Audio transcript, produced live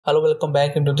Hello, welcome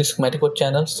back into the schematic code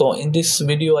channel. So in this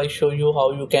video I show you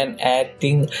how you can add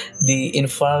the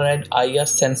infrared IR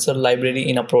sensor library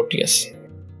in a Proteus.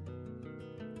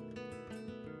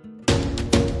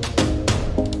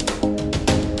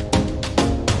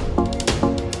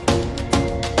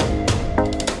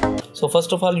 So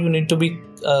first of all, you need to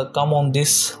come on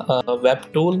this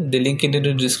web tool, the link in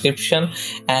the description,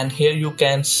 and here you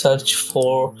can search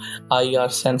for IR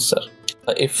sensor.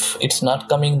 If it's not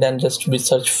coming, then just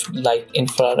search like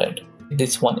infrared,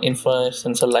 this one, infrared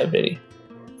sensor library.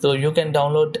 So you can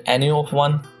download any of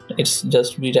one. It's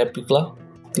just replica.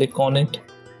 Click on it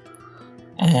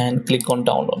and click on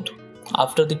download.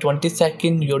 After the 20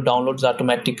 seconds, your downloads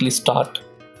automatically start.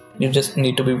 You just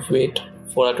need to wait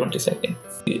for a 20 seconds.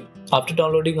 After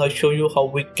downloading, I'll show you how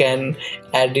we can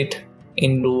add it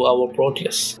into our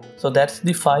Proteus. So that's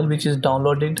the file which is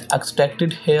downloaded,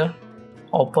 extracted here.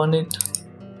 Open it,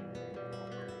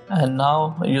 and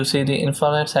now you see the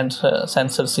infrared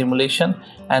sensor simulation,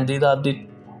 and these are the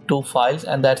two files,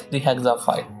 and that's the hexa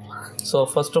file. So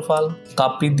first of all,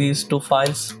 copy these two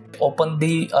files, open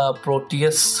the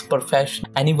Proteus Professional,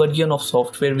 any version of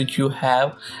software which you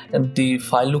have the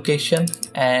file location,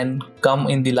 and come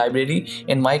in the library.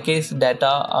 In my case,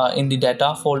 data in the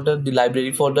data folder, the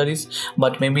library folder is,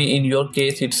 but maybe in your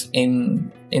case it's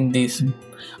in this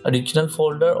original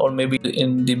folder, or maybe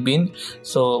in the bin.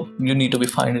 So you need to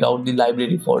find out the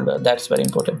library folder. That's very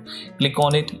important. Click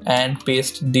on it and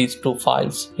paste these two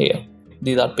files here.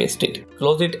 These are pasted.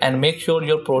 Close it and make sure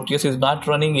your Proteus is not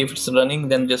running. If it's running,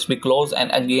 then just close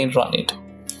and again run it.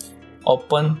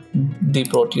 Open the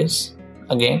Proteus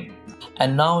again,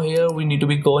 and now here we need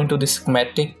to go into the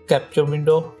schematic capture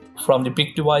window from the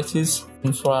pick devices,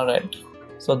 infrared.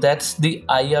 So that's the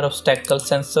IR obstacle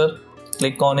sensor.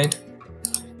 Click on it,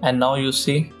 and now you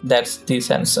see that's the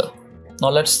sensor. Now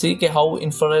let's see how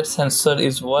infrared sensor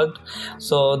is worked.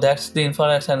 So that's the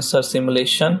infrared sensor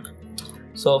simulation.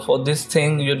 So for this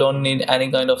thing, you don't need any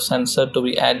kind of sensor to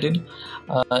be added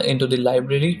into the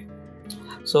library.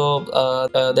 So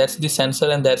that's the sensor,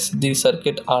 and that's the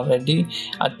circuit already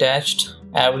attached,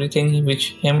 everything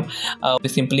which him. We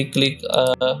simply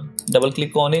double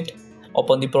click on it,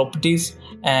 open the properties,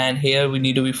 and here we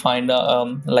need to find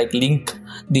link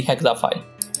the hexa file.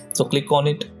 So click on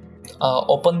it,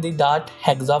 open the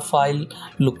 .hexa file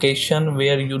location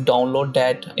where you download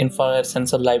that infrared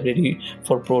sensor library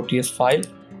for Proteus file.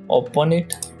 Open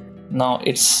it. Now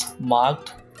it's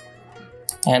marked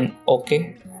and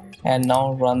OK, and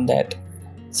now run that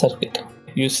circuit.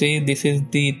 You see, this is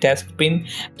the test pin.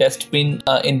 Test pin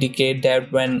indicate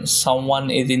that when someone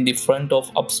is in the front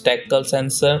of obstacle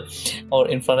sensor or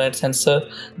infrared sensor,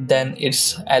 then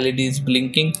its LED is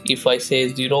blinking. If I say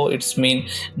 0, it's mean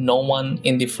no one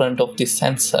in the front of the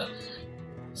sensor,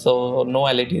 so no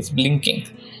LED is blinking.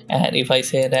 And if I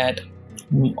say that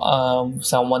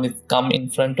someone is come in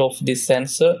front of this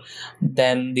sensor,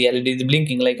 then the LED is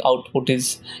blinking, like output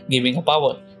is giving a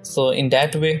power. So in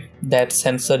that way, that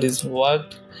sensor is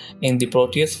worked in the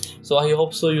Proteus. So I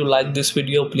hope so you like this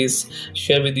video. Please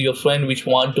share with your friend which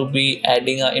want to be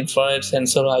adding an infrared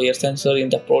sensor, IR sensor in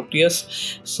the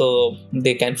Proteus, so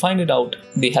they can find it out,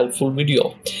 the helpful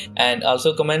video. And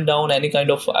also comment down any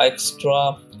kind of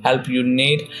extra help you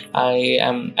need. I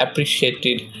am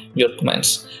appreciated your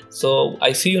comments. So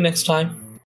I see you next time.